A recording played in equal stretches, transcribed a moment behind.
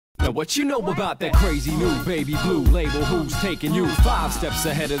Now what you know about that crazy new baby blue label? Who's taking you 5 steps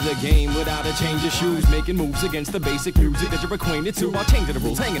ahead of the game without a change of shoes? Making moves against the basic music that you're acquainted to, while changing the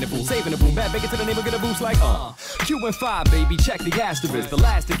rules, hanging the fool, saving the boom, bad big to the neighbor, get a boost like Q and 5, baby, check the asterisk. The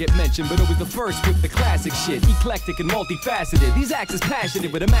last to get mentioned, but always the first with the classic shit. Eclectic and multifaceted. These acts is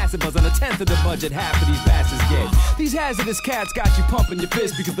passionate with a massive buzz on a tenth of the budget half of these bastards get. These hazardous cats got you pumping your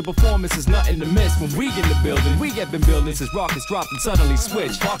fist because the performance is nothing to miss. When we in the building, we have been building since rockets dropped and suddenly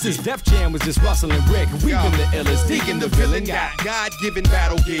switched. Since Def Jam was just Russell and Rick, we've been the illest. Deacon the villain got God-given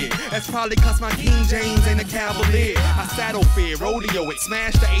battle gear. That's probably cause my King James ain't a cavalier. I saddle fear, rodeo it,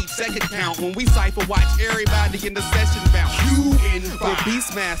 smash the 8-second count. When we cipher, watch everybody in the session bounce. You in for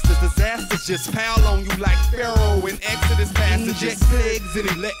Beastmasters, disasters just pile on you like Pharaoh in Exodus passage. Inject plagues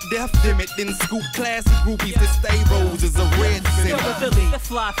and let death dim it, then scoop classy groupies that stay roses a red center. The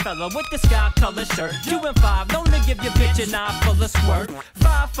fly fella with the sky color shirt. 2 and 5, known to give your bitch a knife full of squirt.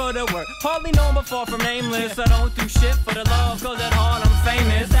 5 for the work, hardly known before from nameless. I don't do shit for the love, cause at heart I'm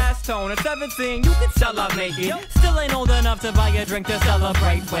famous. That's Tone, at 17 you can tell I make it. Still ain't old enough to buy a drink to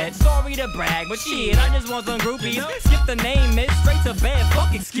celebrate with. Sorry to brag, but shit, I just want some groupies. Skip the name, it's straight to bed,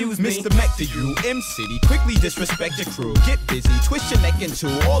 fuck excuse me. Mr. Mech to you, M-City, quickly disrespect your crew. Get busy, twist your neck into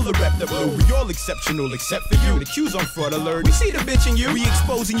all the rep the blue. We all exceptional except for you. The Q's on fraud alert. We see the bitch in you. We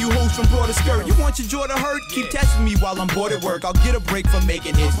exposing you hoes from broader skirt. You want your jaw to hurt? Keep testing me while I'm bored at work. I'll get a break from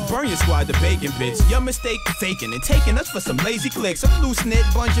making hits. Burn your squad to bacon bits. Your mistake faking and taking us for some lazy clicks. Some loose knit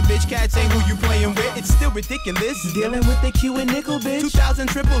bunch of bitch cats ain't who you playing with. It's still ridiculous. Dealing with the Q and nickel bitch. 2000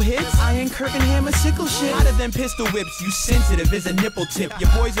 triple hits. Iron Kirk and hammer sickle shit. Hotter than pistol whips. You sensitive as a nipple tip. Your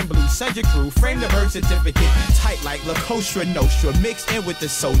boys in blue, send your crew. Frame the birth certificate. Tight like La Kostra Nostra. Mixed in with the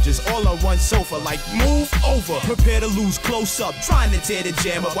soldiers. All on one sofa like move over. Prepare to lose close up. Trying to tear the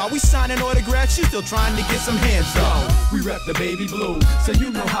jam up. While we signing autographs, you still trying to get some hands up. We rep the baby blue, so you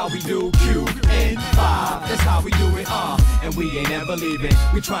know how we do. Q and 5, that's how we do it, and we ain't ever leaving.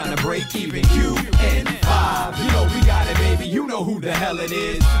 We trying to break even. Q and 5, you know we got it, baby. You know who the hell it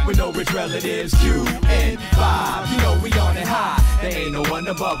is. With no rich relatives. Q and 5, you know we on it high. There ain't no one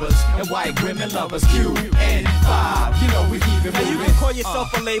above us, and white women love us. Q and 5, you know we keep it moving. You can call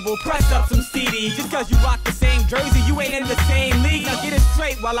yourself a label, press up some CDs. Just cause you rock the same jersey, you ain't in the same league. Now get it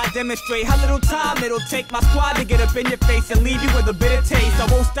straight while I demonstrate how little time it'll take my squad to get up in your face and leave you with a bitter taste.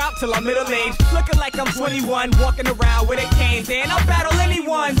 I won't stop till I'm middle-aged, looking like I'm 21, walking around with a cane saying I'll battle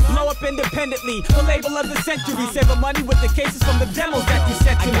anyone. Blow up independently, the label of the century, saving money with the cases from the demos that you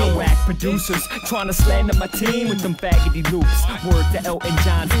sent to me. I got whack producers trying to slander my team with them faggoty loops. Word to Elton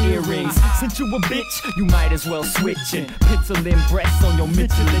John's earrings. Since you a bitch, you might as well switch and pencil in breasts on your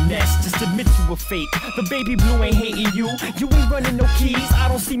Mitchell and Ness. Just admit you a fake. The baby blue ain't hating you. You ain't running no keys. I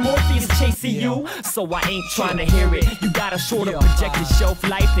don't see Morpheus chasing you, so I ain't trying to hear it. You got a shorter projected shelf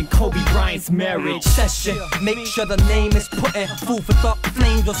life than Kobe Bryant's marriage. Session, make sure the name is puttin'. Food for thought,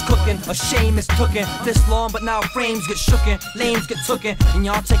 flames was cooking. A shame is tooken. This long, but now frames get shooken. Lames get tooken. And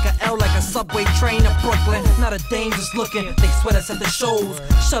y'all take a L like a subway train to Brooklyn. Not a dame just looking. They sweat us at the shows.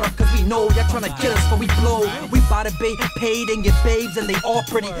 Shut up, cause we know y'all tryna get us, but we blow. We buy the bait, paid and get babes, and they all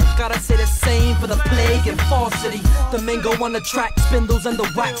pretty. Gotta say the same for the plague and falsity. Domingo on the track, spindles and the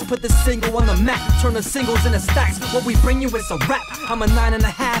wax. Put the single on the map, turn the singles into stacks. What we bring you is a rap. I'm a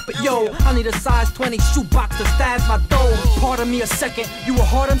 9.5, but yo, I need a size 20 shoebox to stash my dough. Pardon me a second, you a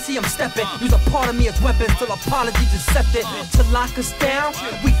hard MC, I'm stepping. Use a part of me as weapons till apologies accepted. To lock us down,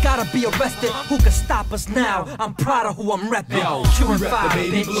 we gotta be arrested. Who can stop us now? I'm proud of who I'm repping. Yo, Q and we rep 5, the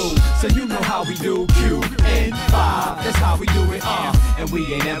baby bitch. blue, so you know how we do. Q and 5, that's how we do it, and we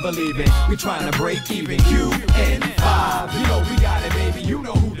ain't ever leaving. We trying to break even. Q and 5, you know we got it, baby. You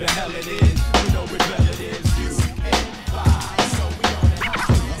know who the hell it is. You know which hell it is.